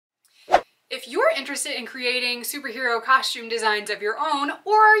interested in creating superhero costume designs of your own,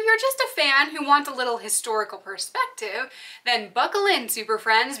 or you're just a fan who wants a little historical perspective, then buckle in, super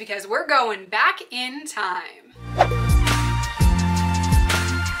friends, because we're going back in time.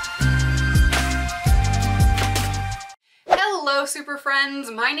 Hello super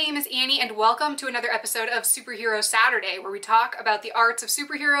friends, my name is Annie and welcome to another episode of Superhero Saturday, where we talk about the arts of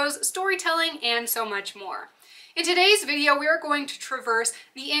superheroes, storytelling, and so much more. In today's video, we are going to traverse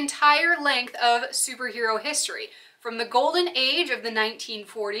the entire length of superhero history, from the golden age of the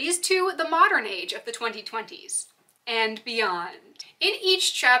 1940s to the modern age of the 2020s, and beyond. In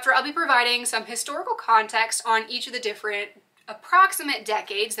each chapter, I'll be providing some historical context on each of the different approximate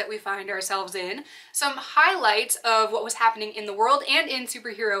decades that we find ourselves in, some highlights of what was happening in the world and in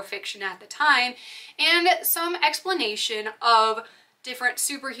superhero fiction at the time, and some explanation of different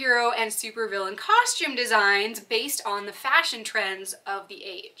superhero and supervillain costume designs based on the fashion trends of the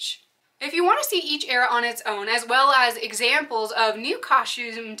age. If you want to see each era on its own, as well as examples of new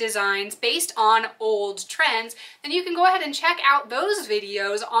costume designs based on old trends, then you can go ahead and check out those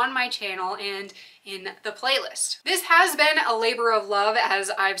videos on my channel and in the playlist. This has been a labor of love as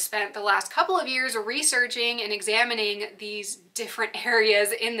I've spent the last couple of years researching and examining these different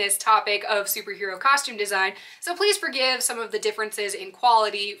areas in this topic of superhero costume design, so please forgive some of the differences in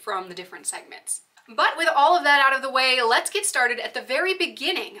quality from the different segments. But with all of that out of the way, let's get started at the very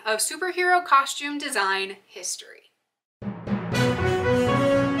beginning of superhero costume design history.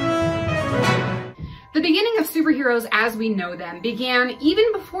 The beginning of superheroes as we know them began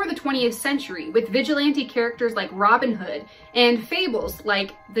even before the 20th century with vigilante characters like Robin Hood and fables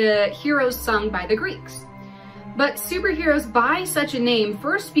like the heroes sung by the Greeks. But superheroes by such a name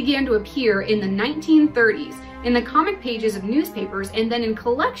first began to appear in the 1930s in the comic pages of newspapers and then in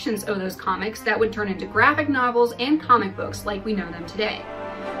collections of those comics that would turn into graphic novels and comic books like we know them today.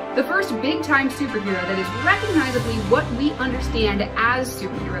 The first big-time superhero that is recognizably what we understand as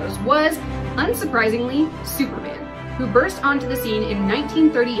superheroes was, unsurprisingly, Superman, who burst onto the scene in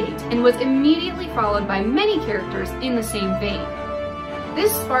 1938 and was immediately followed by many characters in the same vein.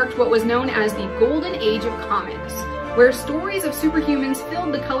 This sparked what was known as the Golden Age of comics, where stories of superhumans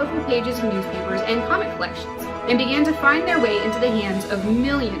filled the colorful pages of newspapers and comic collections and began to find their way into the hands of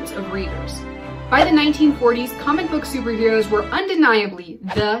millions of readers. By the 1940s, comic book superheroes were undeniably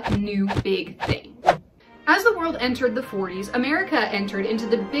the new big thing. As the world entered the 40s, America entered into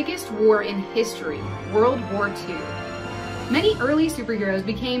the biggest war in history, World War II. Many early superheroes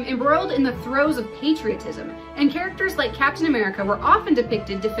became embroiled in the throes of patriotism, and characters like Captain America were often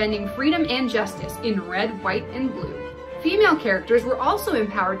depicted defending freedom and justice in red, white, and blue. Female characters were also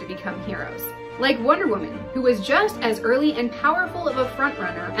empowered to become heroes, like Wonder Woman, who was just as early and powerful of a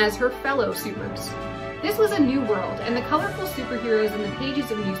frontrunner as her fellow supers. This was a new world, and the colorful superheroes in the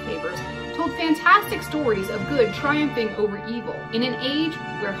pages of newspapers told fantastic stories of good triumphing over evil in an age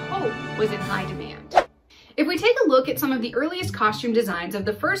where hope was in high demand. If we take a look at some of the earliest costume designs of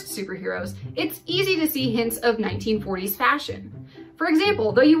the first superheroes, it's easy to see hints of 1940s fashion. For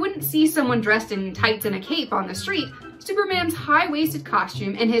example, though you wouldn't see someone dressed in tights and a cape on the street, Superman's high-waisted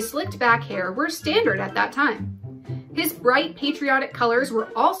costume and his slicked back hair were standard at that time. His bright, patriotic colors were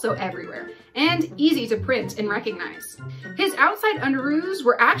also everywhere, and easy to print and recognize. His outside underoos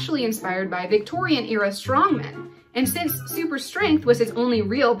were actually inspired by Victorian-era strongmen, and since super strength was his only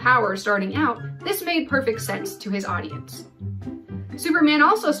real power starting out, this made perfect sense to his audience. Superman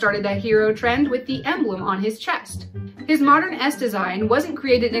also started that hero trend with the emblem on his chest. His modern S design wasn't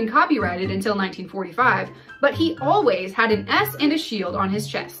created and copyrighted until 1945, but he always had an S and a shield on his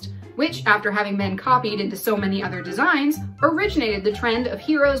chest, which, after having been copied into so many other designs, originated the trend of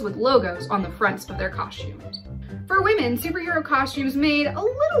heroes with logos on the fronts of their costumes. For women, superhero costumes made a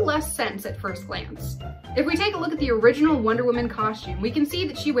little less sense at first glance. If we take a look at the original Wonder Woman costume, we can see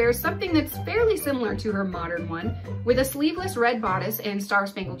that she wears something that's fairly similar to her modern one, with a sleeveless red bodice and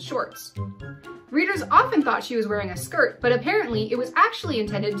star-spangled shorts. Readers often thought she was wearing a skirt, but apparently it was actually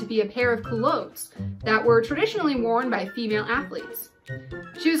intended to be a pair of culottes that were traditionally worn by female athletes.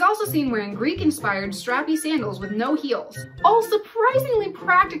 She was also seen wearing Greek-inspired strappy sandals with no heels, all surprisingly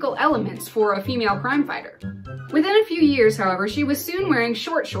practical elements for a female crime fighter. Within a few years, however, she was soon wearing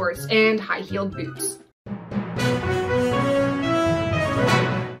short shorts and high-heeled boots.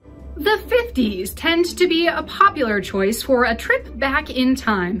 The 50s tend to be a popular choice for a trip back in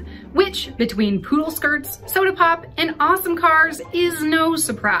time, which, between poodle skirts, soda pop, and awesome cars, is no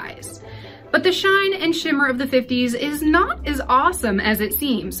surprise. But the shine and shimmer of the 50s is not as awesome as it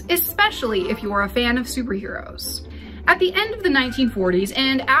seems, especially if you're a fan of superheroes. At the end of the 1940s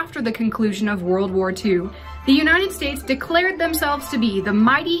and after the conclusion of World War II, the United States declared themselves to be the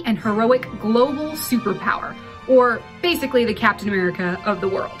mighty and heroic global superpower, or basically the Captain America of the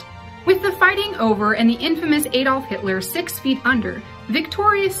world. With the fighting over and the infamous Adolf Hitler 6 feet under,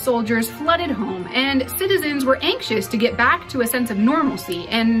 victorious soldiers flooded home and citizens were anxious to get back to a sense of normalcy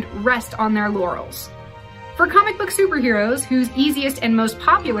and rest on their laurels. For comic book superheroes, whose easiest and most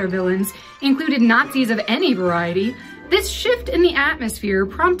popular villains included Nazis of any variety, this shift in the atmosphere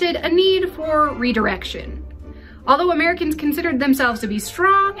prompted a need for redirection. Although Americans considered themselves to be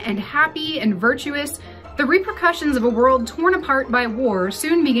strong and happy and virtuous, the repercussions of a world torn apart by war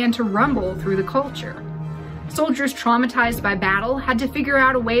soon began to rumble through the culture. Soldiers traumatized by battle had to figure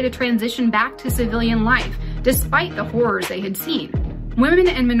out a way to transition back to civilian life, despite the horrors they had seen. Women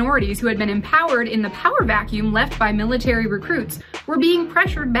and minorities who had been empowered in the power vacuum left by military recruits were being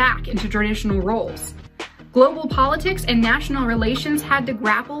pressured back into traditional roles. Global politics and national relations had to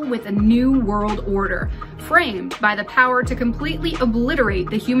grapple with a new world order, framed by the power to completely obliterate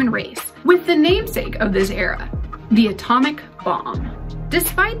the human race, with the namesake of this era, the atomic bomb.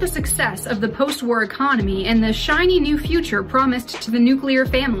 Despite the success of the post-war economy and the shiny new future promised to the nuclear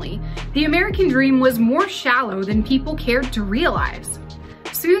family, the American dream was more shallow than people cared to realize.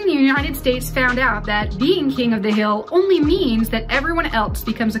 Soon the United States found out that being king of the hill only means that everyone else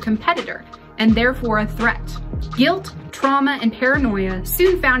becomes a competitor, and therefore a threat. Guilt, trauma, and paranoia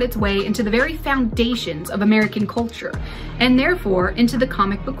soon found its way into the very foundations of American culture, and therefore into the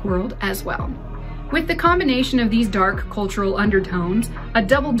comic book world as well. With the combination of these dark cultural undertones, a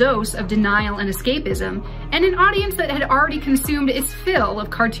double dose of denial and escapism, and an audience that had already consumed its fill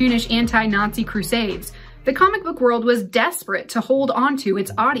of cartoonish anti-Nazi crusades, the comic book world was desperate to hold onto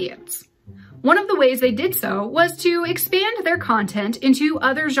its audience. One of the ways they did so was to expand their content into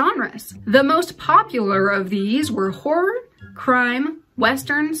other genres. The most popular of these were horror, crime,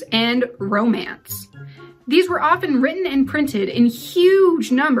 westerns, and romance. These were often written and printed in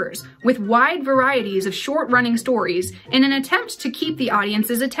huge numbers with wide varieties of short-running stories in an attempt to keep the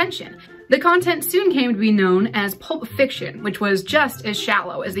audience's attention. The content soon came to be known as pulp fiction, which was just as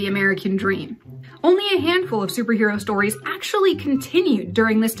shallow as the American dream. Only a handful of superhero stories actually continued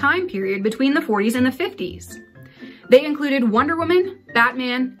during this time period between the 40s and the 50s. They included Wonder Woman,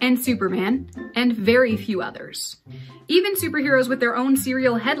 Batman, and Superman, and very few others. Even superheroes with their own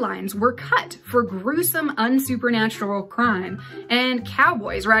serial headlines were cut for gruesome, unsupernatural crime and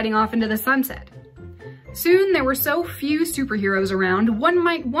cowboys riding off into the sunset. Soon there were so few superheroes around, one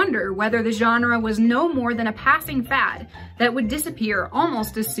might wonder whether the genre was no more than a passing fad that would disappear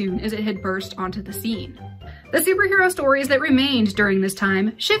almost as soon as it had burst onto the scene. The superhero stories that remained during this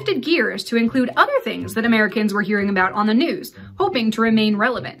time shifted gears to include other things that Americans were hearing about on the news, hoping to remain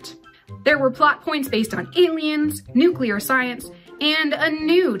relevant. There were plot points based on aliens, nuclear science, and a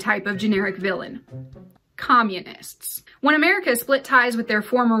new type of generic villain: communists. When America split ties with their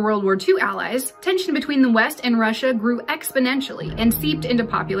former World War II allies, tension between the West and Russia grew exponentially and seeped into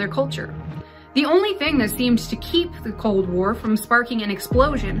popular culture. The only thing that seemed to keep the Cold War from sparking an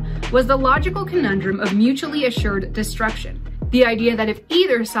explosion was the logical conundrum of mutually assured destruction. The idea that if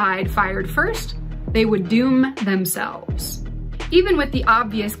either side fired first, they would doom themselves. Even with the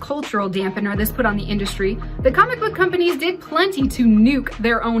obvious cultural dampener this put on the industry, the comic book companies did plenty to nuke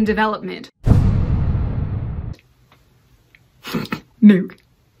their own development. Nuke.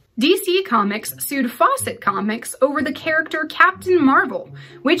 DC Comics sued Fawcett Comics over the character Captain Marvel,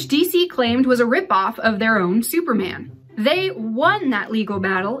 which DC claimed was a ripoff of their own Superman. They won that legal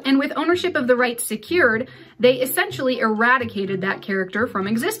battle, and with ownership of the rights secured, they essentially eradicated that character from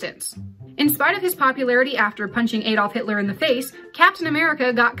existence. In spite of his popularity after punching Adolf Hitler in the face, Captain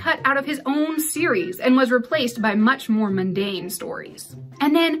America got cut out of his own series and was replaced by much more mundane stories.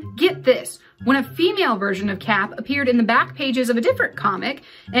 And then, get this, when a female version of Cap appeared in the back pages of a different comic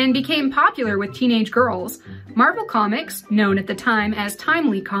and became popular with teenage girls, Marvel Comics, known at the time as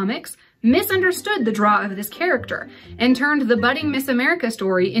Timely Comics, misunderstood the draw of this character and turned the budding Miss America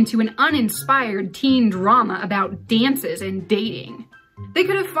story into an uninspired teen drama about dances and dating. They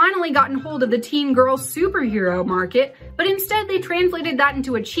could have finally gotten hold of the teen girl superhero market, but instead they translated that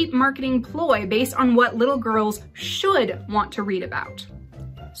into a cheap marketing ploy based on what little girls should want to read about.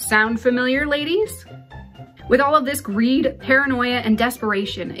 Sound familiar, ladies? With all of this greed, paranoia, and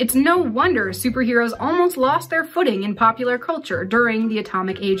desperation, it's no wonder superheroes almost lost their footing in popular culture during the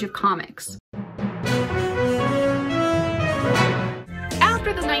atomic age of comics.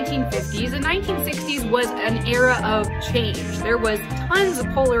 After the 1950s, the 1960s was an era of change. There was tons of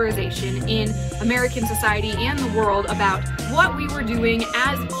polarization in American society and the world about what we were doing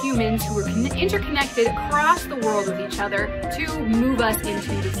as humans who were interconnected across the world with each other to move us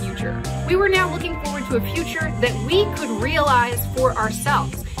into the future. We were now looking forward to a future that we could realize for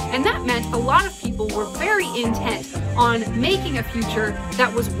ourselves. And that meant a lot of people were very intent on making a future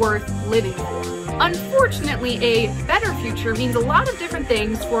that was worth living for. Unfortunately, a better future means a lot of different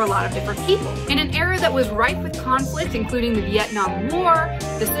things for a lot of different people. In an era that was rife with conflict, including the Vietnam War,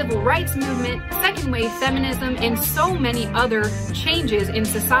 the Civil Rights Movement, second wave feminism, and so many other changes in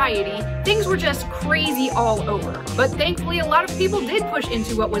society, things were just crazy all over. But thankfully, a lot of people did push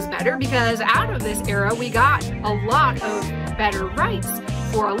into what was better, because out of this era, we got a lot of better rights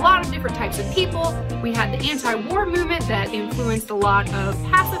for a lot of different types of people. We had the anti-war movement that influenced a lot of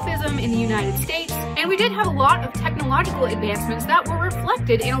pacifism in the United States, and we did have a lot of technological advancements that were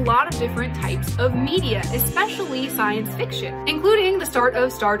reflected in a lot of different types of media, especially science fiction, including the start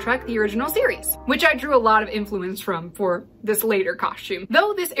of Star Trek, the original series, which I drew a lot of influence from for this later costume.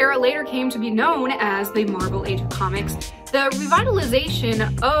 Though this era later came to be known as the Marvel Age of Comics, the revitalization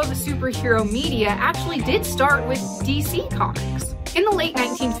of superhero media actually did start with DC Comics. In the late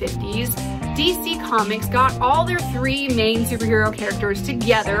 1950s, DC Comics got all their three main superhero characters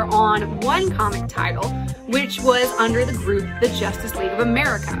together on one comic title, which was under the group the Justice League of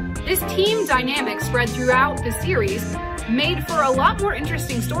America. This team dynamic spread throughout the series made for a lot more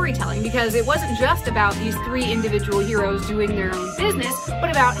interesting storytelling, because it wasn't just about these three individual heroes doing their own business, but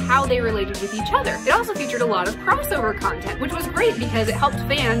about how they related with each other. It also featured a lot of crossover content, which was great because it helped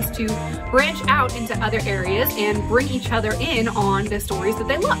fans to branch out into other areas and bring each other in on the stories that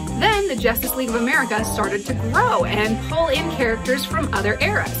they loved. Then the Justice League of America started to grow and pull in characters from other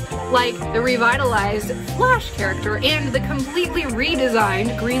eras, like the revitalized Flash character and the completely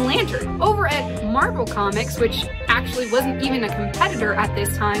redesigned Green Lantern. Over at Marvel Comics, which actually wasn't even a competitor at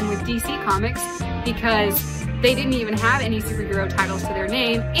this time with DC Comics, because they didn't even have any superhero titles to their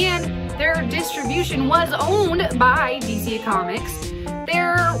name, and their distribution was owned by DC Comics,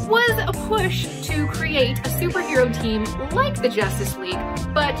 there was a push to create a superhero team like the Justice League,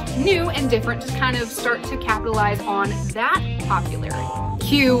 but new and different, to kind of start to capitalize on that popularity.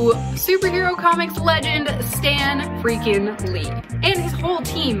 Cue superhero comics legend Stan freaking Lee and his whole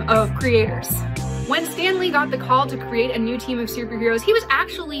team of creators. When Stan Lee got the call to create a new team of superheroes, he was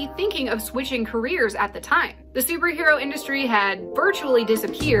actually thinking of switching careers at the time. The superhero industry had virtually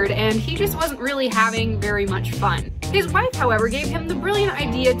disappeared, and he just wasn't really having very much fun. His wife, however, gave him the brilliant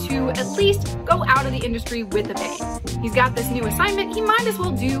idea to at least go out of the industry with a bang. He's got this new assignment, he might as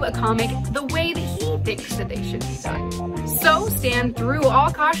well do a comic the way that he thinks that they should be done. So Stan threw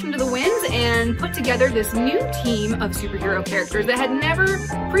all caution to the winds and put together this new team of superhero characters that had never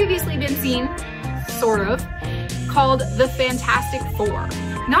previously been seen, sort of, called the Fantastic Four.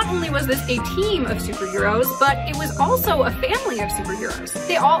 Not only was this a team of superheroes, but it was also a family of superheroes.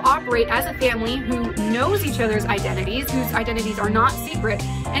 They all operate as a family who knows each other's identities, whose identities are not secret,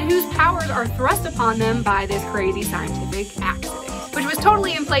 and whose powers are thrust upon them by this crazy scientific accident, which was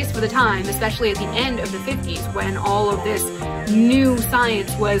totally in place for the time, especially at the end of the 50s, when all of this new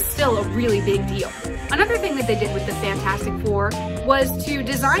science was still a really big deal. Another thing that they did with the Fantastic Four was to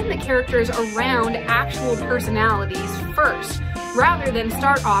design the characters around actual personalities first, rather than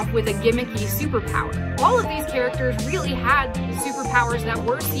start off with a gimmicky superpower. All of these characters really had superpowers that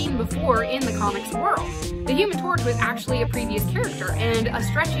were seen before in the comics world. The Human Torch was actually a previous character, and a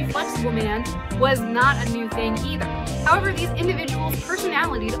stretchy, flexible man was not a new thing either. However, these individuals'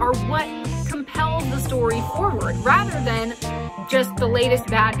 personalities are what compels the story forward, rather than just the latest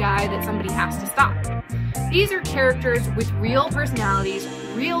bad guy that somebody has to stop. These are characters with real personalities,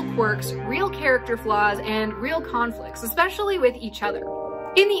 real quirks, real character flaws, and real conflicts, especially with each other.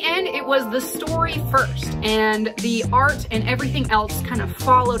 In the end, it was the story first, and the art and everything else kind of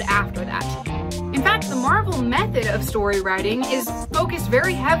followed after that. In fact, the Marvel method of story writing is focused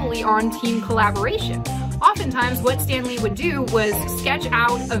very heavily on team collaboration. Oftentimes, what Stan Lee would do was sketch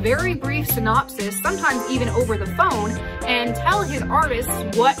out a very brief synopsis, sometimes even over the phone, and tell his artists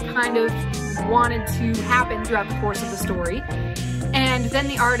what kind of wanted to happen throughout the course of the story. And then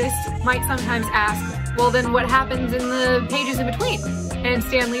the artist might sometimes ask, well, then what happens in the pages in between? And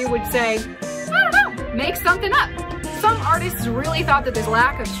Stan Lee would say, I don't know, make something up. Some artists really thought that this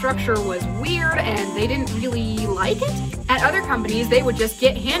lack of structure was weird and they didn't really like it. At other companies, they would just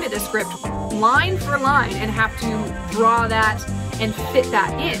get handed a script line for line and have to draw that and fit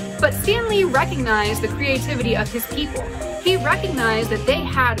that in. But Stan Lee recognized the creativity of his people. He recognized that they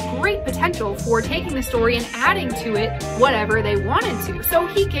had great potential for taking the story and adding to it whatever they wanted to, so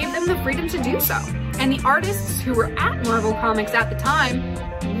he gave them the freedom to do so. And the artists who were at Marvel Comics at the time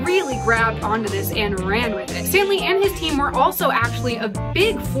really grabbed onto this and ran with it. Stan Lee and his team were also actually a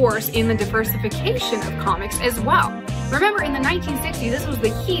big force in the diversification of comics as well. Remember, in the 1960s, this was the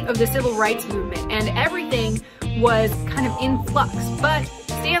heat of the civil rights movement, and everything was kind of in flux, but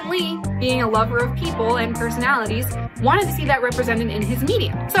Stan Lee, being a lover of people and personalities, wanted to see that represented in his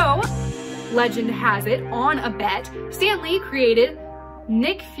medium. So, legend has it, on a bet, Stan Lee created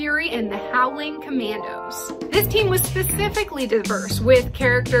Nick Fury and the Howling Commandos. This team was specifically diverse, with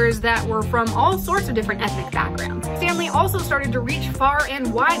characters that were from all sorts of different ethnic backgrounds. Stan Lee also started to reach far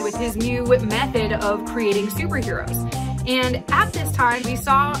and wide with his new method of creating superheroes. And at this time, we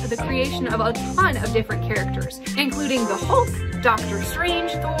saw the creation of a ton of different characters, including the Hulk, Doctor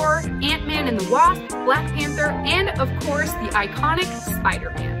Strange, Thor, Ant-Man and the Wasp, Black Panther, and of course the iconic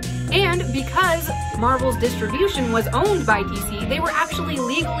Spider-Man. And because Marvel's distribution was owned by DC, they were actually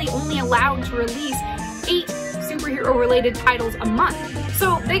legally only allowed to release 8 superhero-related titles a month.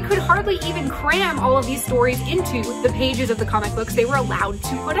 So they could hardly even cram all of these stories into the pages of the comic books they were allowed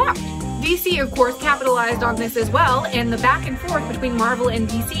to put out. DC, of course, capitalized on this as well, and the back and forth between Marvel and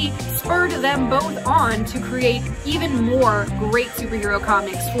DC spurred them both on to create even more great superhero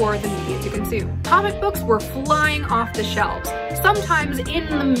comics for the media to consume. Comic books were flying off the shelves, sometimes in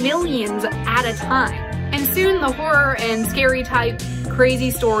the millions at a time. And soon the horror and scary type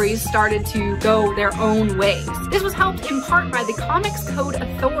crazy stories started to go their own ways. This was helped in part by the Comics Code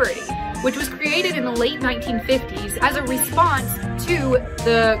Authority, which was created in the late 1950s as a response to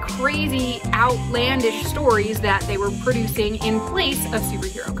the crazy, outlandish stories that they were producing in place of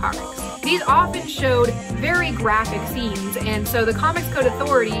superhero comics. These often showed very graphic scenes, and so the Comics Code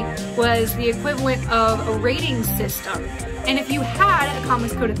Authority was the equivalent of a rating system. And if you had a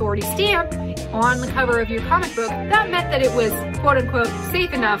Comics Code Authority stamp on the cover of your comic book, that meant that it was quote-unquote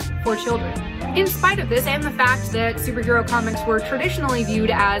safe enough for children. In spite of this, and the fact that superhero comics were traditionally viewed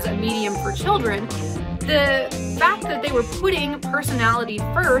as a medium for children, the fact that they were putting personality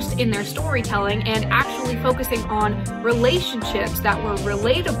first in their storytelling and actually focusing on relationships that were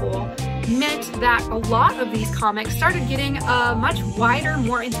relatable meant that a lot of these comics started getting a much wider,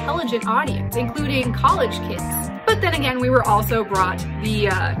 more intelligent audience, including college kids. But then again, we were also brought the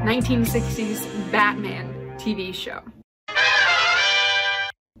 1960s Batman TV show.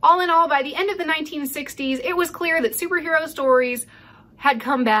 All in all, by the end of the 1960s, it was clear that superhero stories had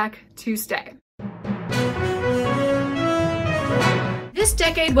come back to stay. This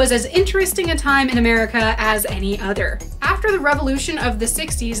decade was as interesting a time in America as any other. After the revolution of the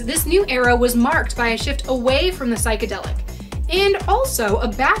 60s, this new era was marked by a shift away from the psychedelic, and also a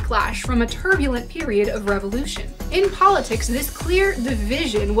backlash from a turbulent period of revolution. In politics, this clear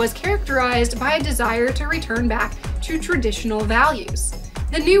division was characterized by a desire to return back to traditional values.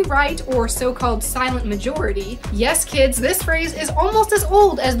 The new right, or so-called silent majority, yes kids, this phrase is almost as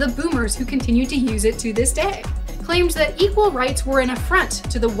old as the boomers who continue to use it to this day, claimed that equal rights were an affront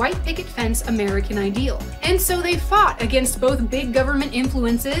to the white picket fence American ideal. And so they fought against both big government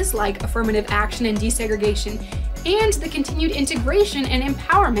influences like affirmative action and desegregation, and the continued integration and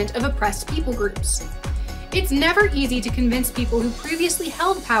empowerment of oppressed people groups. It's never easy to convince people who previously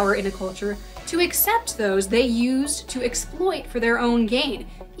held power in a culture to accept those they used to exploit for their own gain,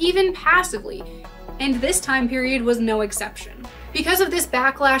 even passively, and this time period was no exception. Because of this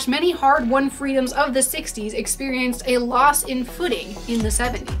backlash, many hard-won freedoms of the 60s experienced a loss in footing in the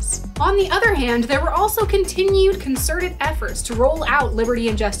 70s. On the other hand, there were also continued concerted efforts to roll out liberty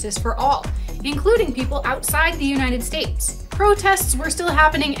and justice for all, including people outside the United States. Protests were still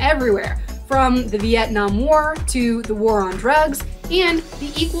happening everywhere, from the Vietnam War to the war on drugs, and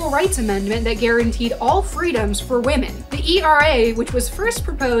the Equal Rights Amendment that guaranteed all freedoms for women. The ERA, which was first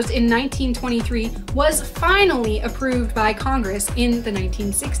proposed in 1923, was finally approved by Congress in the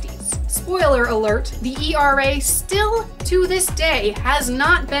 1960s. Spoiler alert, the ERA still, to this day, has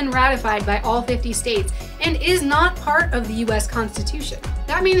not been ratified by all 50 states and is not part of the US Constitution.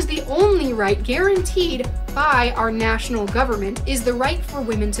 That means the only right guaranteed by our national government is the right for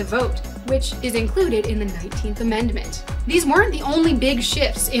women to vote, which is included in the 19th Amendment. These weren't the only big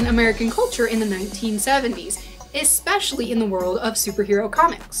shifts in American culture in the 1970s, especially in the world of superhero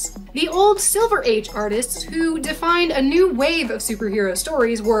comics. The old Silver Age artists who defined a new wave of superhero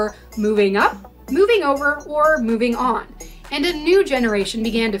stories were moving up, moving over, or moving on, and a new generation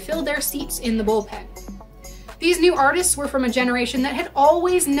began to fill their seats in the bullpen. These new artists were from a generation that had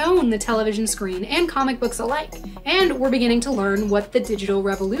always known the television screen and comic books alike, and were beginning to learn what the digital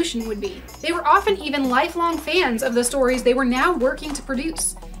revolution would be. They were often even lifelong fans of the stories they were now working to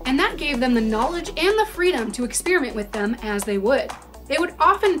produce, and that gave them the knowledge and the freedom to experiment with them as they would. They would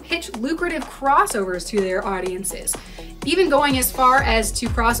often pitch lucrative crossovers to their audiences, even going as far as to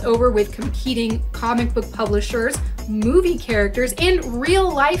cross over with competing comic book publishers, movie characters, and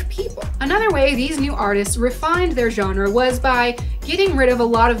real-life people. Another way these new artists refined their genre was by getting rid of a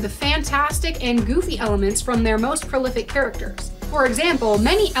lot of the fantastic and goofy elements from their most prolific characters. For example,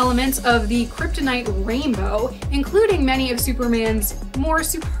 many elements of the kryptonite rainbow, including many of Superman's more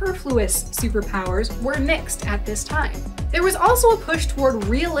superfluous superpowers, were nixed at this time. There was also a push toward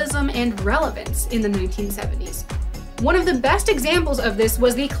realism and relevance in the 1970s. One of the best examples of this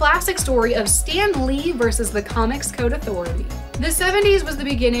was the classic story of Stan Lee versus the Comics Code Authority. The 70s was the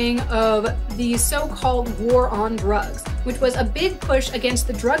beginning of the so-called war on drugs, which was a big push against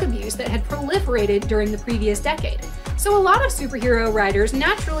the drug abuse that had proliferated during the previous decade. So a lot of superhero writers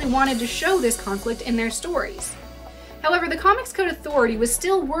naturally wanted to show this conflict in their stories. However, the Comics Code Authority was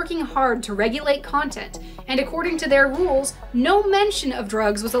still working hard to regulate content, and according to their rules, no mention of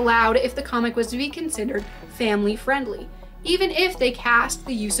drugs was allowed if the comic was to be considered family-friendly, even if they cast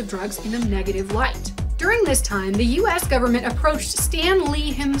the use of drugs in a negative light. During this time, the US government approached Stan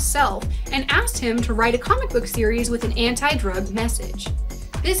Lee himself and asked him to write a comic book series with an anti-drug message.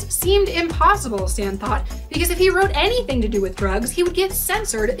 This seemed impossible, Stan thought, because if he wrote anything to do with drugs, he would get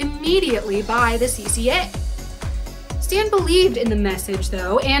censored immediately by the CCA. Stan believed in the message,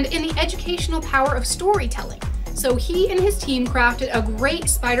 though, and in the educational power of storytelling, so he and his team crafted a great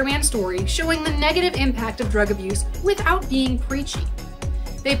Spider-Man story showing the negative impact of drug abuse without being preachy.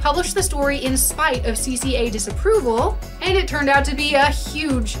 They published the story in spite of CCA disapproval, and it turned out to be a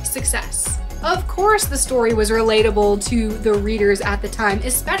huge success. Of course, the story was relatable to the readers at the time,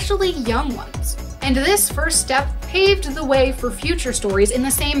 especially young ones. And this first step paved the way for future stories in the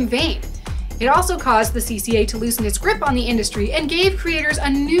same vein. It also caused the CCA to loosen its grip on the industry and gave creators a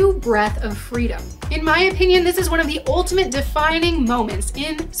new breath of freedom. In my opinion, this is one of the ultimate defining moments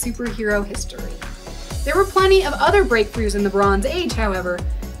in superhero history. There were plenty of other breakthroughs in the Bronze Age, however,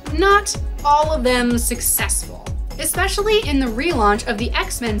 not all of them successful. Especially in the relaunch of the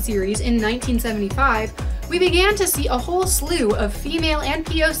X-Men series in 1975, we began to see a whole slew of female and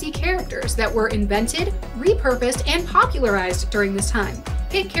POC characters that were invented, repurposed, and popularized during this time.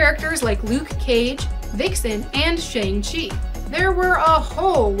 Hit characters like Luke Cage, Vixen, and Shang-Chi. There were a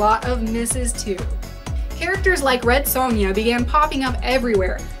whole lot of misses too. Characters like Red Sonja began popping up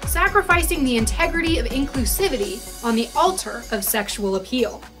everywhere, sacrificing the integrity of inclusivity on the altar of sexual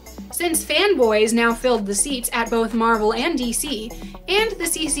appeal. Since fanboys now filled the seats at both Marvel and DC, and the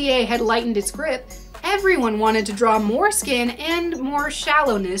CCA had lightened its grip, everyone wanted to draw more skin and more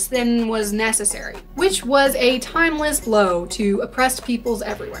shallowness than was necessary, which was a timeless blow to oppressed peoples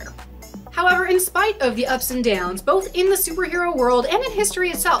everywhere. However, in spite of the ups and downs, both in the superhero world and in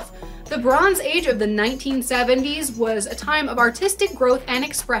history itself, the Bronze Age of the 1970s was a time of artistic growth and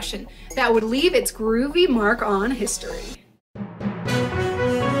expression that would leave its groovy mark on history.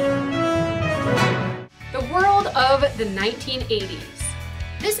 The world of the 1980s.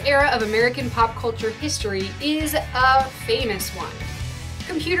 This era of American pop culture history is a famous one.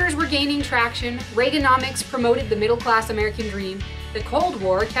 Computers were gaining traction, Reaganomics promoted the middle-class American dream, the Cold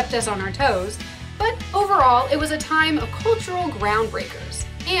War kept us on our toes, but overall it was a time of cultural groundbreakers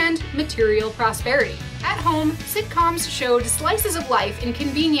and material prosperity. At home, sitcoms showed slices of life in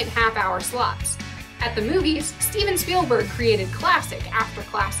convenient half-hour slots. At the movies, Steven Spielberg created classic after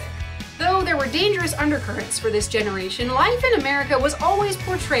classic. Though there were dangerous undercurrents for this generation, life in America was always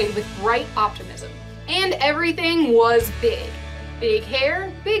portrayed with bright optimism. And everything was big. Big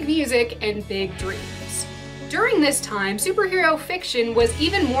hair, big music, and big dreams. During this time, superhero fiction was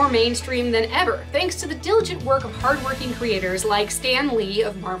even more mainstream than ever, thanks to the diligent work of hardworking creators like Stan Lee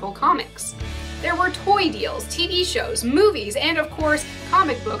of Marvel Comics. There were toy deals, TV shows, movies, and of course,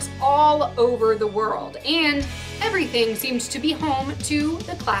 comic books all over the world, and everything seemed to be home to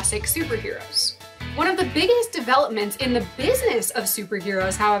the classic superheroes. One of the biggest developments in the business of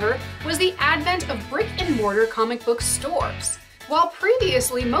superheroes, however, was the advent of brick-and-mortar comic book stores. While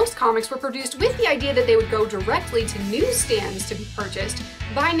previously most comics were produced with the idea that they would go directly to newsstands to be purchased,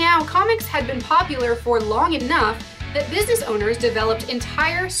 by now comics had been popular for long enough that business owners developed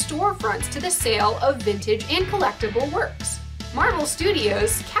entire storefronts to the sale of vintage and collectible works. Marvel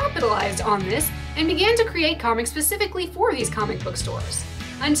Studios capitalized on this and began to create comics specifically for these comic book stores,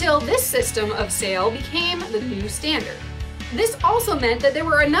 until this system of sale became the new standard. This also meant that there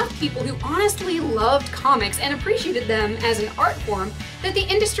were enough people who honestly loved comics and appreciated them as an art form that the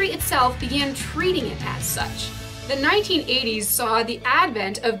industry itself began treating it as such. The 1980s saw the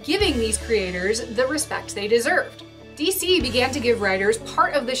advent of giving these creators the respect they deserved. DC began to give writers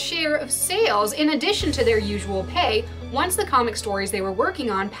part of the share of sales in addition to their usual pay once the comic stories they were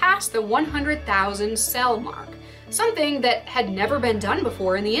working on passed the 100,000 sell mark, something that had never been done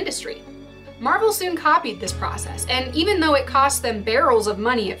before in the industry. Marvel soon copied this process, and even though it cost them barrels of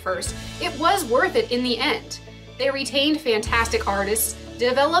money at first, it was worth it in the end. They retained fantastic artists,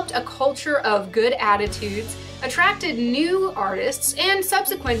 developed a culture of good attitudes, attracted new artists, and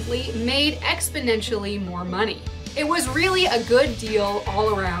subsequently made exponentially more money. It was really a good deal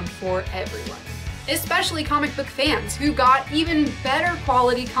all around for everyone, especially comic book fans who got even better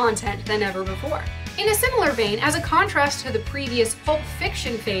quality content than ever before. In a similar vein, as a contrast to the previous pulp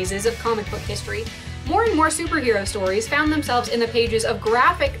fiction phases of comic book history, more and more superhero stories found themselves in the pages of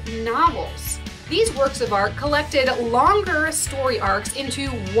graphic novels. These works of art collected longer story arcs into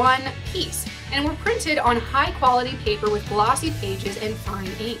one piece and were printed on high-quality paper with glossy pages and fine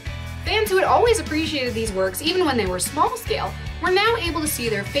ink. Fans who had always appreciated these works, even when they were small-scale, were now able to see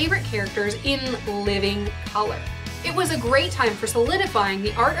their favorite characters in living color. It was a great time for solidifying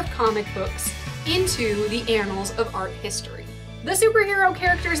the art of comic books into the annals of art history. The superhero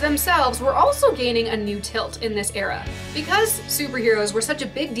characters themselves were also gaining a new tilt in this era. Because superheroes were such a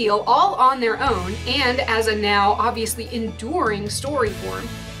big deal all on their own, and as a now obviously enduring story form,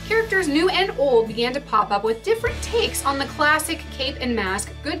 characters new and old began to pop up with different takes on the classic cape and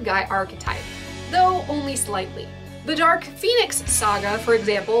mask good guy archetype, though only slightly. The Dark Phoenix saga, for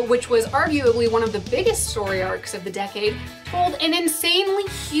example, which was arguably one of the biggest story arcs of the decade, told an insanely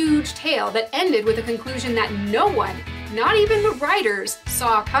huge tale that ended with a conclusion that no one, not even the writers,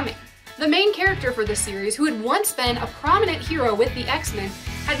 saw coming. The main character for the series, who had once been a prominent hero with the X-Men,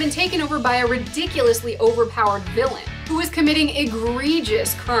 had been taken over by a ridiculously overpowered villain who was committing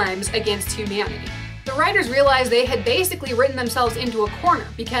egregious crimes against humanity. The writers realized they had basically written themselves into a corner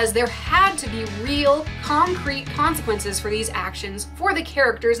because there had to be real, concrete consequences for these actions for the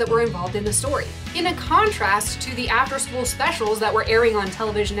characters that were involved in the story. In a contrast to the after-school specials that were airing on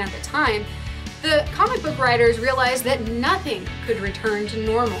television at the time, the comic book writers realized that nothing could return to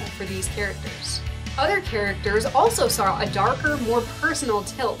normal for these characters. Other characters also saw a darker, more personal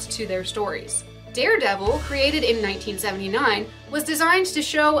tilt to their stories. Daredevil, created in 1979, was designed to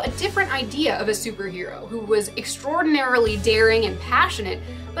show a different idea of a superhero who was extraordinarily daring and passionate,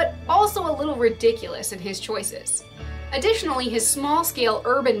 but also a little ridiculous in his choices. Additionally, his small-scale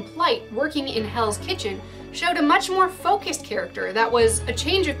urban plight working in Hell's Kitchen showed a much more focused character that was a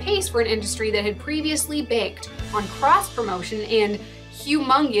change of pace for an industry that had previously banked on cross-promotion and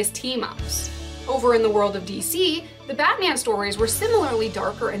humongous team-ups. Over in the world of DC, the Batman stories were similarly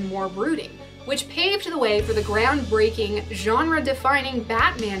darker and more brooding, which paved the way for the groundbreaking, genre-defining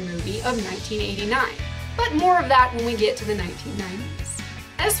Batman movie of 1989. But more of that when we get to the 1990s.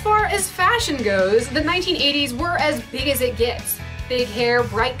 As far as fashion goes, the 1980s were as big as it gets. Big hair,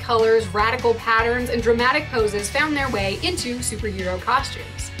 bright colors, radical patterns, and dramatic poses found their way into superhero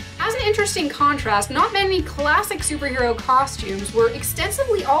costumes. As an interesting contrast, not many classic superhero costumes were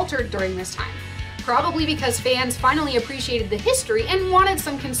extensively altered during this time, probably because fans finally appreciated the history and wanted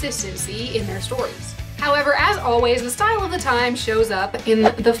some consistency in their stories. However, as always, the style of the time shows up in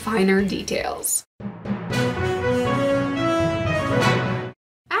the finer details.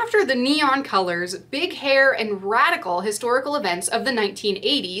 After the neon colors, big hair, and radical historical events of the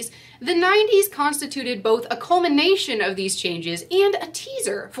 1980s, the 90s constituted both a culmination of these changes and a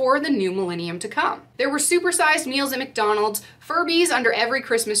teaser for the new millennium to come. There were supersized meals at McDonald's, Furbies under every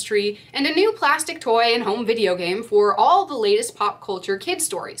Christmas tree, and a new plastic toy and home video game for all the latest pop culture kid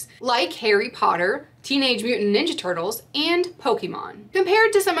stories, like Harry Potter, Teenage Mutant Ninja Turtles, and Pokemon.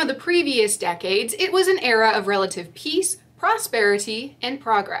 Compared to some of the previous decades, it was an era of relative peace, prosperity, and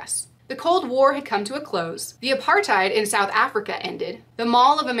progress. The Cold War had come to a close, the apartheid in South Africa ended, the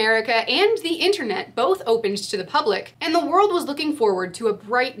Mall of America and the internet both opened to the public, and the world was looking forward to a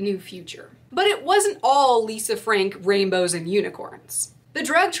bright new future. But it wasn't all Lisa Frank rainbows and unicorns. The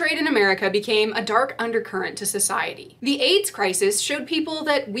drug trade in America became a dark undercurrent to society. The AIDS crisis showed people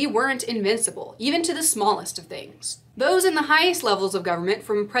that we weren't invincible, even to the smallest of things. Those in the highest levels of government,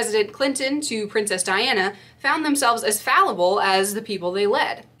 from President Clinton to Princess Diana, found themselves as fallible as the people they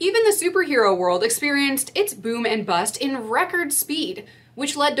led. Even the superhero world experienced its boom and bust in record speed,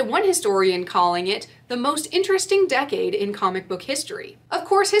 which led to one historian calling it the most interesting decade in comic book history. Of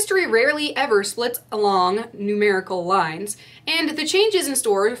course, history rarely ever splits along numerical lines, and the changes in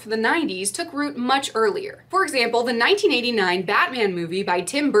store for the 90s took root much earlier. For example, the 1989 Batman movie by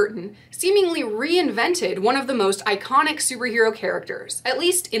Tim Burton seemingly reinvented one of the most iconic superhero characters, at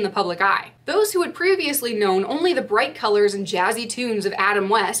least in the public eye. Those who had previously known only the bright colors and jazzy tunes of Adam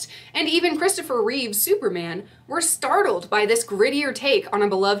West, and even Christopher Reeve's Superman, were startled by this grittier take on a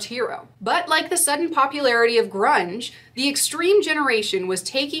beloved hero. But like the sudden popularity of grunge, the extreme generation was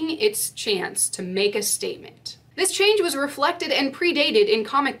taking its chance to make a statement. This change was reflected and predated in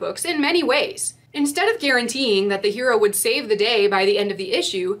comic books in many ways. Instead of guaranteeing that the hero would save the day by the end of the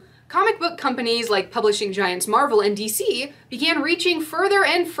issue, comic book companies like publishing giants Marvel and DC began reaching further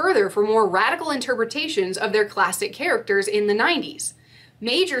and further for more radical interpretations of their classic characters in the 90s.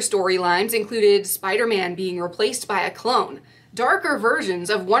 Major storylines included Spider-Man being replaced by a clone, darker versions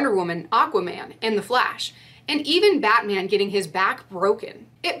of Wonder Woman, Aquaman, and The Flash, and even Batman getting his back broken.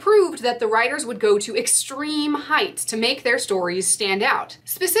 It proved that the writers would go to extreme heights to make their stories stand out.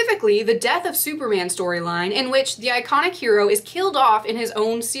 Specifically, the Death of Superman storyline, in which the iconic hero is killed off in his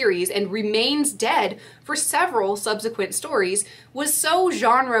own series and remains dead for several subsequent stories, was so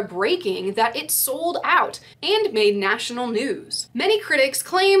genre-breaking that it sold out and made national news. Many critics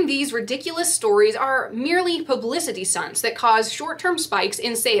claim these ridiculous stories are merely publicity stunts that cause short-term spikes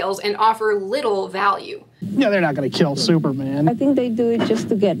in sales and offer little value. Yeah, they're not going to kill Superman. I think they do it just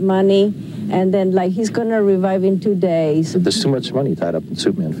to get money, and then like he's going to revive in 2 days. There's too much money tied up in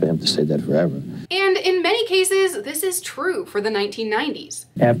Superman for him to stay dead forever. And in many cases, this is true for the 1990s.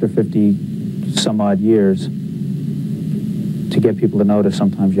 After 50 some odd years, to get people to notice,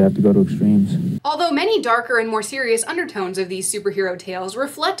 sometimes you have to go to extremes. Although many darker and more serious undertones of these superhero tales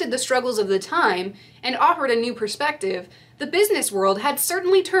reflected the struggles of the time and offered a new perspective, the business world had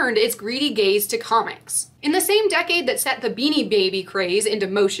certainly turned its greedy gaze to comics. In the same decade that set the Beanie Baby craze into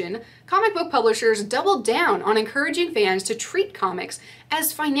motion, comic book publishers doubled down on encouraging fans to treat comics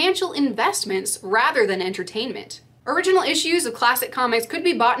as financial investments rather than entertainment. Original issues of classic comics could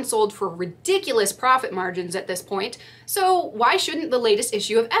be bought and sold for ridiculous profit margins at this point, so why shouldn't the latest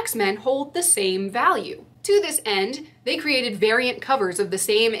issue of X-Men hold the same value? To this end, they created variant covers of the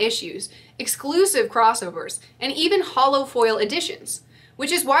same issues, exclusive crossovers, and even hollow foil editions,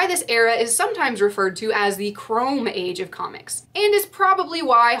 which is why this era is sometimes referred to as the Chrome Age of comics, and is probably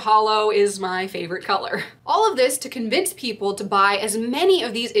why hollow is my favorite color. All of this to convince people to buy as many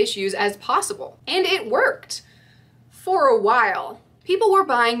of these issues as possible, and it worked. For a while, people were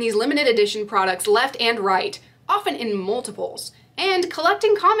buying these limited edition products left and right, often in multiples, and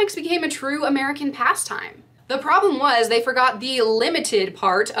collecting comics became a true American pastime. The problem was they forgot the limited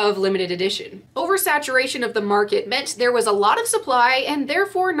part of limited edition. Oversaturation of the market meant there was a lot of supply and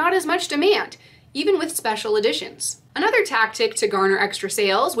therefore not as much demand, even with special editions. Another tactic to garner extra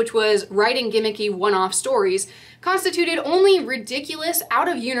sales, which was writing gimmicky one-off stories, constituted only ridiculous,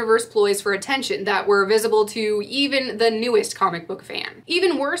 out-of-universe ploys for attention that were visible to even the newest comic book fan.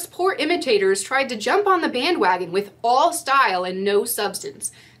 Even worse, poor imitators tried to jump on the bandwagon with all style and no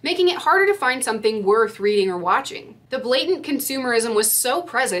substance, making it harder to find something worth reading or watching. The blatant consumerism was so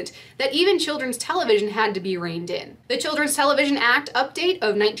present that even children's television had to be reined in. The Children's Television Act update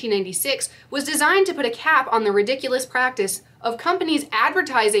of 1996 was designed to put a cap on the ridiculous practice of companies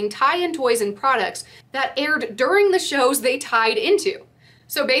advertising tie-in toys and products that aired during the shows they tied into.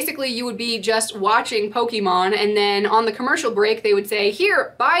 So basically you would be just watching Pokemon and then on the commercial break they would say,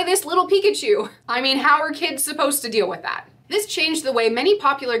 "Here, buy this little Pikachu." I mean, how are kids supposed to deal with that? This changed the way many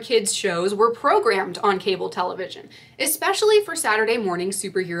popular kids' shows were programmed on cable television, especially for Saturday morning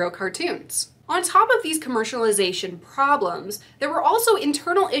superhero cartoons. On top of these commercialization problems, there were also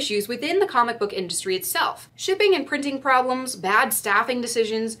internal issues within the comic book industry itself. Shipping and printing problems, bad staffing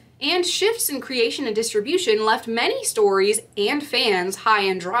decisions, and shifts in creation and distribution left many stories and fans high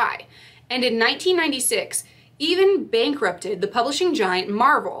and dry. And in 1996, even bankrupted the publishing giant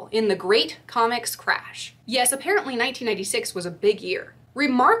Marvel in the Great Comics Crash. Yes, apparently 1996 was a big year.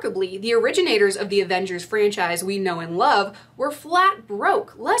 Remarkably, the originators of the Avengers franchise we know and love were flat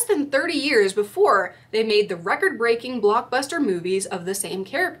broke less than 30 years before they made the record-breaking blockbuster movies of the same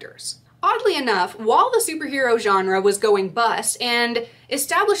characters. Oddly enough, while the superhero genre was going bust and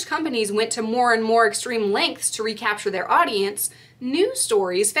established companies went to more and more extreme lengths to recapture their audience, new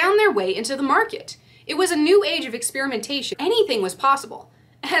stories found their way into the market. It was a new age of experimentation. Anything was possible,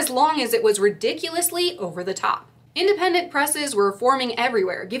 as long as it was ridiculously over the top. Independent presses were forming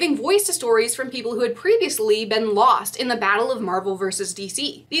everywhere, giving voice to stories from people who had previously been lost in the battle of Marvel versus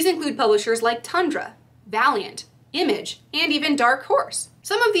DC. These include publishers like Tundra, Valiant, Image, and even Dark Horse.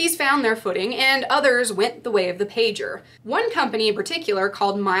 Some of these found their footing, and others went the way of the pager. One company in particular,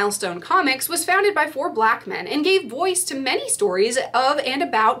 called Milestone Comics, was founded by 4 black men and gave voice to many stories of and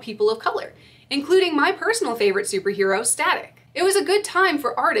about people of color, including my personal favorite superhero, Static. It was a good time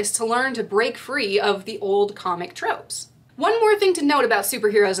for artists to learn to break free of the old comic tropes. One more thing to note about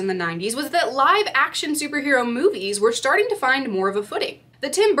superheroes in the 90s was that live-action superhero movies were starting to find more of a footing. The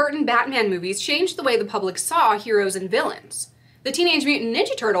Tim Burton Batman movies changed the way the public saw heroes and villains. The Teenage Mutant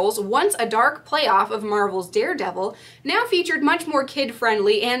Ninja Turtles, once a dark playoff of Marvel's Daredevil, now featured much more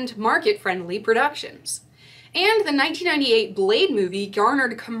kid-friendly and market-friendly productions. And the 1998 Blade movie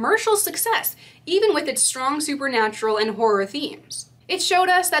garnered commercial success, even with its strong supernatural and horror themes. It showed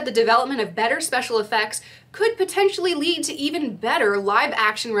us that the development of better special effects could potentially lead to even better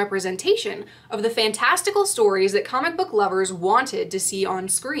live-action representation of the fantastical stories that comic book lovers wanted to see on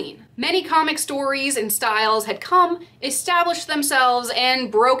screen. Many comic stories and styles had come, established themselves, and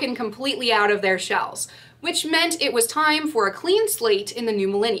broken completely out of their shells, which meant it was time for a clean slate in the new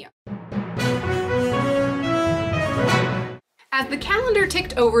millennium. As the calendar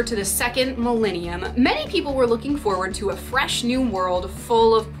ticked over to the second millennium, many people were looking forward to a fresh new world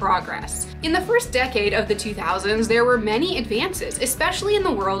full of progress. In the first decade of the 2000s, there were many advances, especially in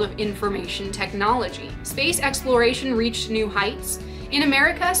the world of information technology. Space exploration reached new heights. In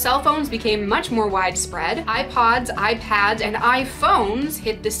America, cell phones became much more widespread. iPods, iPads, and iPhones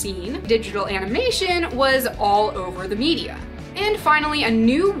hit the scene. Digital animation was all over the media. And finally, a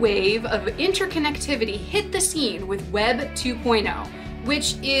new wave of interconnectivity hit the scene with Web 2.0,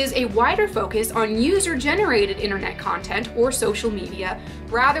 which is a wider focus on user-generated internet content or social media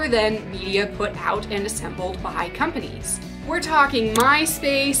rather than media put out and assembled by companies. We're talking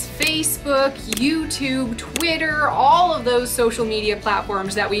MySpace, Facebook, YouTube, Twitter, all of those social media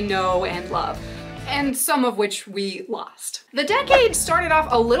platforms that we know and love, and some of which we lost. The decade started off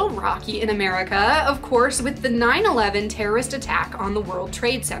a little rocky in America, of course, with the 9/11 terrorist attack on the World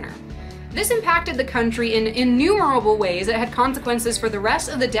Trade Center. This impacted the country in innumerable ways that had consequences for the rest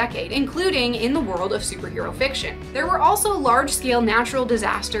of the decade, including in the world of superhero fiction. There were also large-scale natural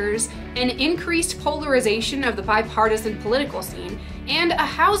disasters, an increased polarization of the bipartisan political scene, and a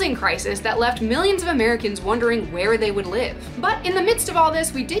housing crisis that left millions of Americans wondering where they would live. But in the midst of all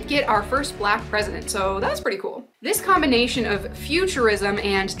this, we did get our first black president, so that's pretty cool. This combination of futurism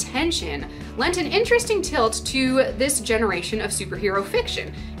and tension lent an interesting tilt to this generation of superhero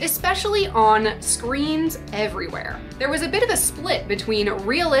fiction, especially on screens everywhere. There was a bit of a split between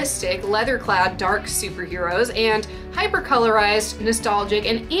realistic, leather-clad dark superheroes and hyper-colorized, nostalgic,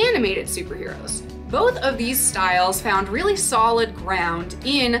 and animated superheroes. Both of these styles found really solid ground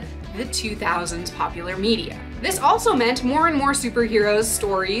in the 2000s popular media. This also meant more and more superheroes'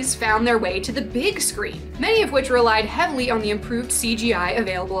 stories found their way to the big screen, many of which relied heavily on the improved CGI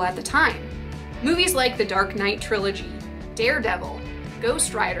available at the time. Movies like the Dark Knight trilogy, Daredevil,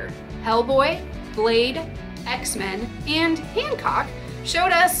 Ghost Rider, Hellboy, Blade, X-Men, and Hancock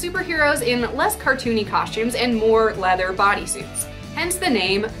showed us superheroes in less cartoony costumes and more leather bodysuits, hence the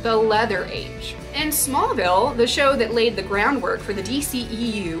name The Leather Age. And Smallville, the show that laid the groundwork for the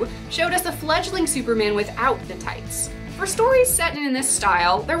DCEU, showed us a fledgling Superman without the tights. For stories set in this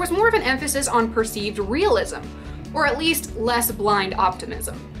style, there was more of an emphasis on perceived realism, or at least less blind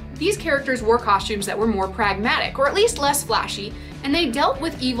optimism. These characters wore costumes that were more pragmatic, or at least less flashy, and they dealt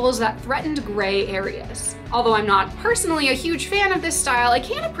with evils that threatened gray areas. Although I'm not personally a huge fan of this style, I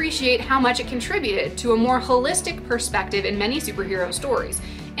can appreciate how much it contributed to a more holistic perspective in many superhero stories,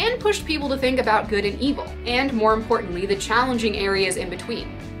 and pushed people to think about good and evil, and more importantly, the challenging areas in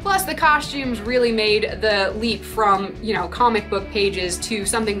between. Plus, the costumes really made the leap from, comic book pages to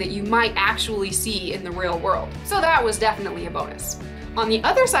something that you might actually see in the real world. So that was definitely a bonus. On the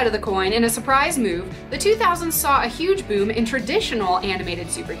other side of the coin, in a surprise move, the 2000s saw a huge boom in traditional animated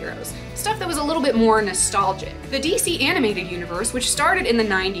superheroes, stuff that was a little bit more nostalgic. The DC animated universe, which started in the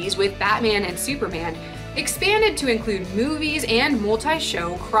 90s with Batman and Superman, expanded to include movies and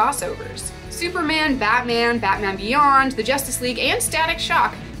multi-show crossovers. Superman, Batman, Batman Beyond, the Justice League, and Static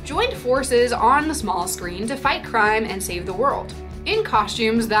Shock joined forces on the small screen to fight crime and save the world, in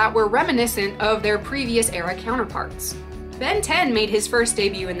costumes that were reminiscent of their previous era counterparts. Ben 10 made his first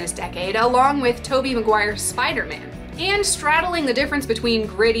debut in this decade, along with Tobey Maguire's Spider-Man. And straddling the difference between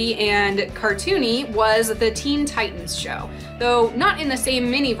gritty and cartoony was the Teen Titans show. Though not in the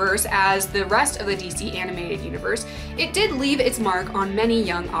same miniverse as the rest of the DC animated universe, it did leave its mark on many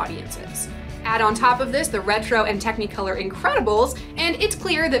young audiences. Add on top of this the retro and Technicolor Incredibles, and it's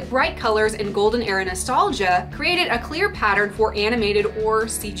clear that bright colors and golden era nostalgia created a clear pattern for animated or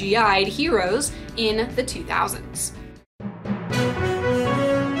CGI'd heroes in the 2000s.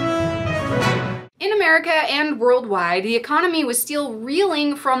 In America and worldwide, the economy was still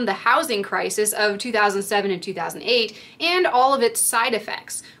reeling from the housing crisis of 2007 and 2008 and all of its side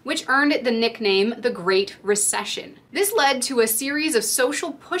effects, which earned it the nickname the Great Recession. This led to a series of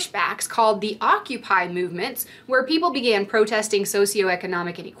social pushbacks called the Occupy movements, where people began protesting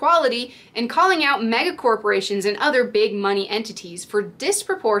socioeconomic inequality and calling out megacorporations and other big money entities for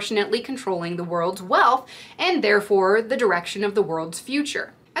disproportionately controlling the world's wealth and therefore the direction of the world's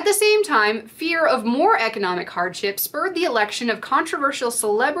future. At the same time, fear of more economic hardship spurred the election of controversial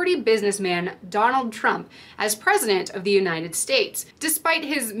celebrity businessman Donald Trump as President of the United States, despite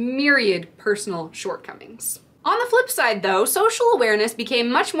his myriad personal shortcomings. On the flip side, though, social awareness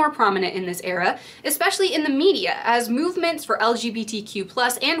became much more prominent in this era, especially in the media, as movements for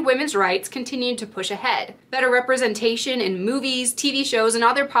LGBTQ+ and women's rights continued to push ahead. Better representation in movies, TV shows, and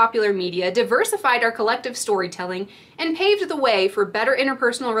other popular media diversified our collective storytelling and paved the way for better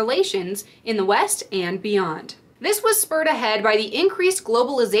interpersonal relations in the West and beyond. This was spurred ahead by the increased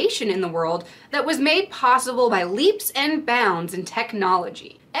globalization in the world that was made possible by leaps and bounds in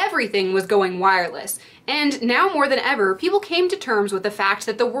technology. Everything was going wireless, and now more than ever, people came to terms with the fact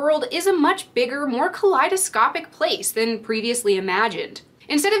that the world is a much bigger, more kaleidoscopic place than previously imagined.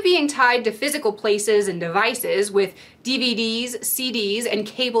 Instead of being tied to physical places and devices with DVDs, CDs, and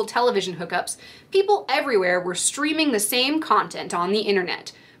cable television hookups, people everywhere were streaming the same content on the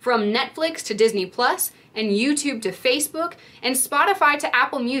internet, from Netflix to Disney Plus, and YouTube to Facebook, and Spotify to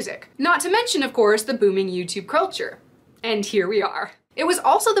Apple Music. Not to mention, of course, the booming YouTube culture. And here we are. It was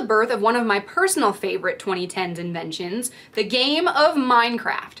also the birth of one of my personal favorite 2010s inventions, the game of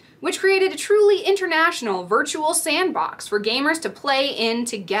Minecraft, which created a truly international virtual sandbox for gamers to play in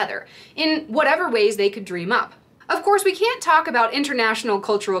together, in whatever ways they could dream up. Of course, we can't talk about international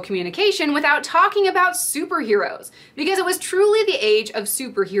cultural communication without talking about superheroes, because it was truly the age of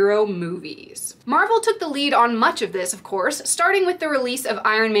superhero movies. Marvel took the lead on much of this, of course, starting with the release of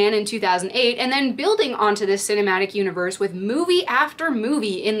Iron Man in 2008 and then building onto this cinematic universe with movie after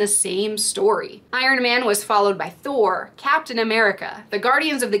movie in the same story. Iron Man was followed by Thor, Captain America, the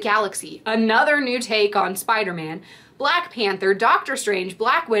Guardians of the Galaxy, another new take on Spider-Man, Black Panther, Doctor Strange,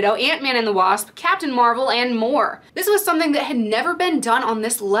 Black Widow, Ant-Man and the Wasp, Captain Marvel, and more. This was something that had never been done on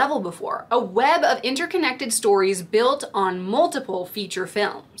this level before, a web of interconnected stories built on multiple feature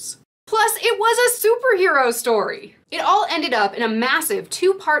films. Plus, it was a superhero story! It all ended up in a massive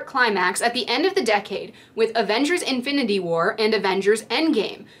two-part climax at the end of the decade with Avengers Infinity War and Avengers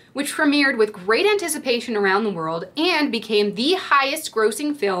Endgame, which premiered with great anticipation around the world and became the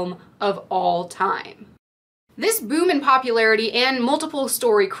highest-grossing film of all time. This boom in popularity and multiple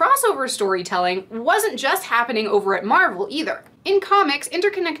story crossover storytelling wasn't just happening over at Marvel either. In comics,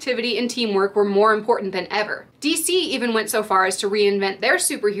 interconnectivity and teamwork were more important than ever. DC even went so far as to reinvent their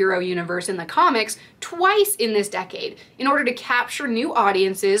superhero universe in the comics twice in this decade in order to capture new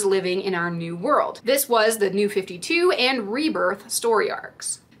audiences living in our new world. This was the New 52 and Rebirth story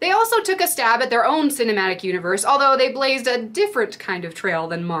arcs. They also took a stab at their own cinematic universe, although they blazed a different kind of trail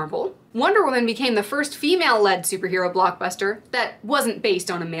than Marvel. Wonder Woman became the first female-led superhero blockbuster that wasn't based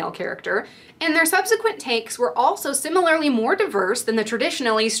on a male character, and their subsequent takes were also similarly more diverse than the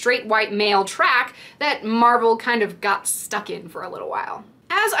traditionally straight white male track that Marvel kind of got stuck in for a little while.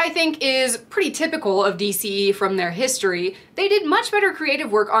 As I think is pretty typical of DC from their history, they did much better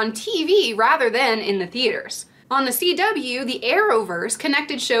creative work on TV rather than in the theaters. On the CW, the Arrowverse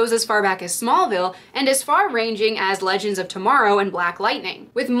connected shows as far back as Smallville and as far-ranging as Legends of Tomorrow and Black Lightning.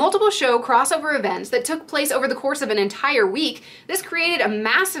 With multiple show crossover events that took place over the course of an entire week, this created a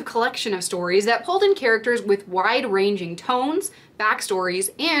massive collection of stories that pulled in characters with wide-ranging tones, backstories,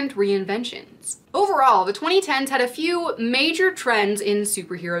 and reinventions. Overall, the 2010s had a few major trends in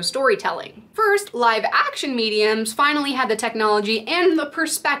superhero storytelling. First, live-action mediums finally had the technology and the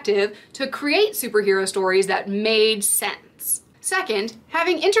perspective to create superhero stories that made sense. Second,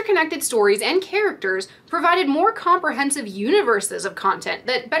 having interconnected stories and characters provided more comprehensive universes of content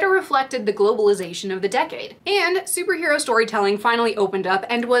that better reflected the globalization of the decade. And superhero storytelling finally opened up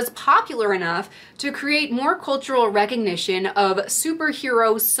and was popular enough to create more cultural recognition of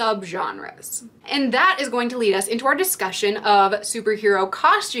superhero subgenres. And that is going to lead us into our discussion of superhero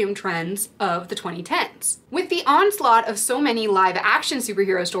costume trends of the 2010s. With the onslaught of so many live-action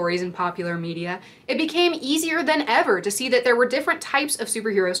superhero stories in popular media, it became easier than ever to see that there were different types of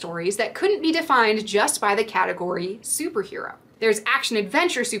superhero stories that couldn't be defined just by the category superhero. There's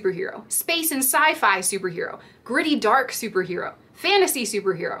action-adventure superhero, space and sci-fi superhero, gritty dark superhero, fantasy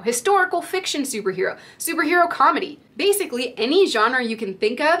superhero, historical fiction superhero, superhero comedy. Basically, any genre you can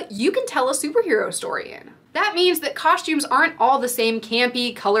think of, you can tell a superhero story in. That means that costumes aren't all the same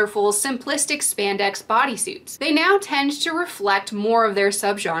campy, colorful, simplistic spandex bodysuits. They now tend to reflect more of their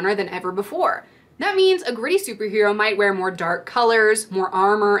subgenre than ever before. That means a gritty superhero might wear more dark colors, more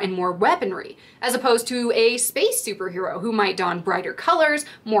armor, and more weaponry, as opposed to a space superhero who might don brighter colors,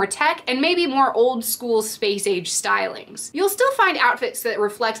 more tech, and maybe more old-school space-age stylings. You'll still find outfits that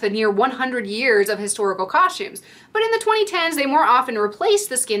reflect the near 100 years of historical costumes, but in the 2010s they more often replaced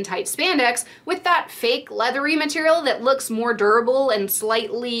the skin-tight spandex with that fake leathery material that looks more durable and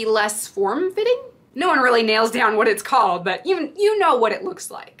slightly less form-fitting? No one really nails down what it's called, but you know what it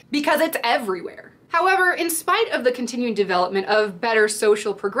looks like, because it's everywhere. However, in spite of the continued development of better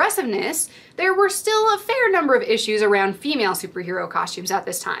social progressiveness, there were still a fair number of issues around female superhero costumes at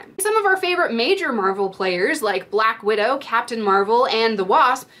this time. Some of our favorite major Marvel players, like Black Widow, Captain Marvel, and the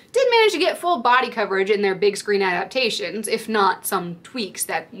Wasp, did manage to get full body coverage in their big screen adaptations, if not some tweaks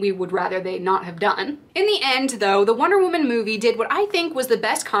that we would rather they not have done. In the end, though, the Wonder Woman movie did what I think was the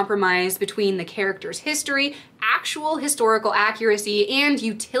best compromise between the character's history, actual historical accuracy, and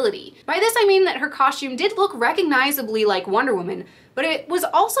utility. By this I mean that her costume did look recognizably like Wonder Woman, but it was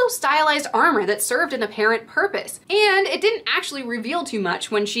also stylized armor that served an apparent purpose, and it didn't actually reveal too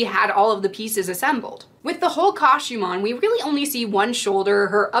much when she had all of the pieces assembled. With the whole costume on, we really only see one shoulder,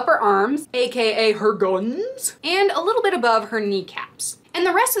 her upper arms, aka her guns, and a little bit above her kneecaps. And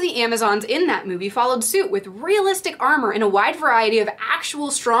the rest of the Amazons in that movie followed suit with realistic armor and a wide variety of actual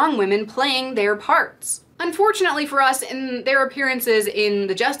strong women playing their parts. Unfortunately for us, in their appearances in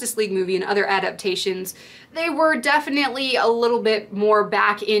the Justice League movie and other adaptations, they were definitely a little bit more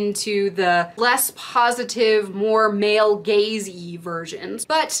back into the less positive, more male gaze-y versions.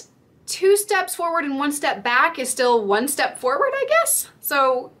 But 2 steps forward and 1 step back is still 1 step forward, I guess?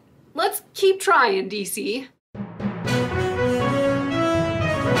 So let's keep trying, DC.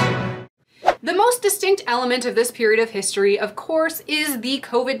 The most distinct element of this period of history, of course, is the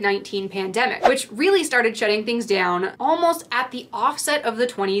COVID-19 pandemic, which really started shutting things down almost at the offset of the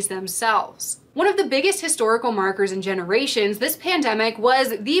 20s themselves. One of the biggest historical markers in generations, this pandemic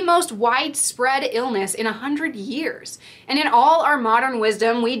was the most widespread illness in 100 years. And in all our modern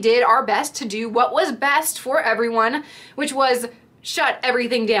wisdom, we did our best to do what was best for everyone, which was shut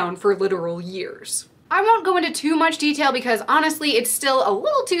everything down for literal years. I won't go into too much detail because honestly it's still a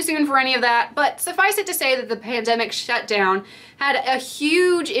little too soon for any of that, but suffice it to say that the pandemic shutdown had a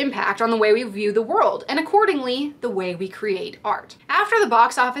huge impact on the way we view the world, and accordingly, the way we create art. After the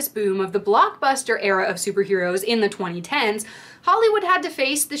box office boom of the blockbuster era of superheroes in the 2010s, Hollywood had to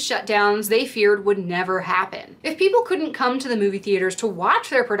face the shutdowns they feared would never happen. If people couldn't come to the movie theaters to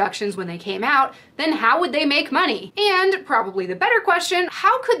watch their productions when they came out, then how would they make money? And probably the better question,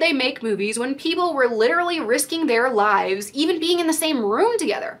 how could they make movies when people were literally risking their lives even being in the same room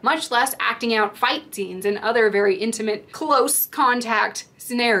together, much less acting out fight scenes and other very intimate, close contact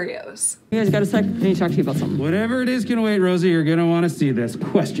scenarios? You guys got a sec? I need to talk to you about something. Whatever it is can wait, Rosie. You're gonna want to see this.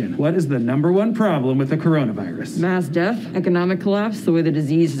 Question: what is the #1 problem with the coronavirus? Mass death, economic collapse, the way the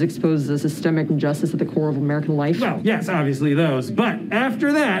disease has exposed the systemic injustice at the core of American life. Well, yes, obviously those. But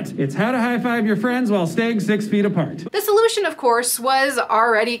after that, it's how to high-five your friends while staying 6 feet apart. The solution, of course, was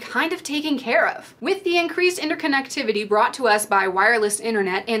already kind of taken care of. With the increased interconnectivity brought to us by wireless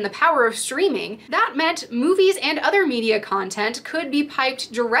internet and the power of streaming, that meant movies and other media content could be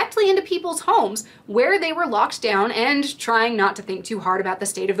piped directly into people's homes where they were locked down and trying not to think too hard about the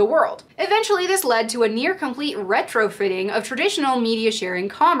state of the world. Eventually, this led to a near-complete retrofitting of traditional media sharing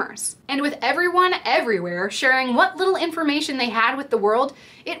commerce. And with everyone everywhere sharing what little information they had with the world,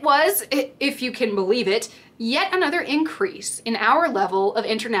 it was, if you can believe it, yet another increase in our level of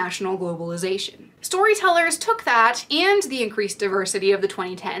international globalization. Storytellers took that and the increased diversity of the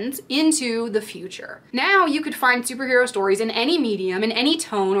 2010s into the future. Now you could find superhero stories in any medium, in any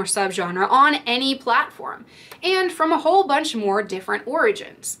tone or subgenre, on any platform, and from a whole bunch more different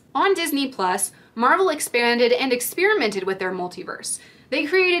origins. On Disney+, Marvel expanded and experimented with their multiverse. They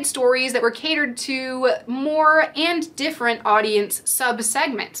created stories that were catered to more and different audience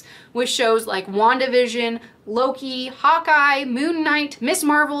sub-segments, with shows like WandaVision, Loki, Hawkeye, Moon Knight, Miss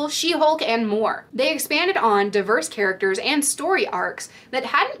Marvel, She-Hulk, and more. They expanded on diverse characters and story arcs that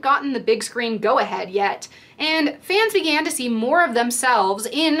hadn't gotten the big screen go-ahead yet, and fans began to see more of themselves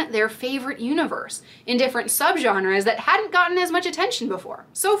in their favorite universe, in different subgenres that hadn't gotten as much attention before.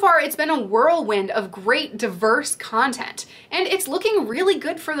 So far, it's been a whirlwind of great, diverse content, and it's looking really really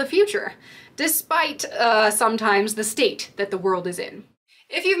good for the future, despite sometimes the state that the world is in.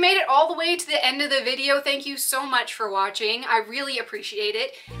 If you've made it all the way to the end of the video, thank you so much for watching. I really appreciate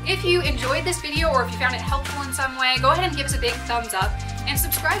it. If you enjoyed this video or if you found it helpful in some way, go ahead and give us a big thumbs up and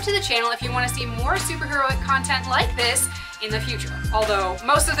subscribe to the channel if you want to see more superheroic content like this in the future, although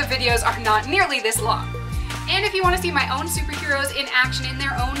most of the videos are not nearly this long. And if you want to see my own superheroes in action in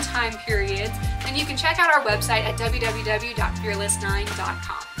their own time periods, then you can check out our website at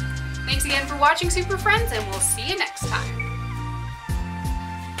www.fearless9.com. Thanks again for watching, Super Friends, and we'll see you next time.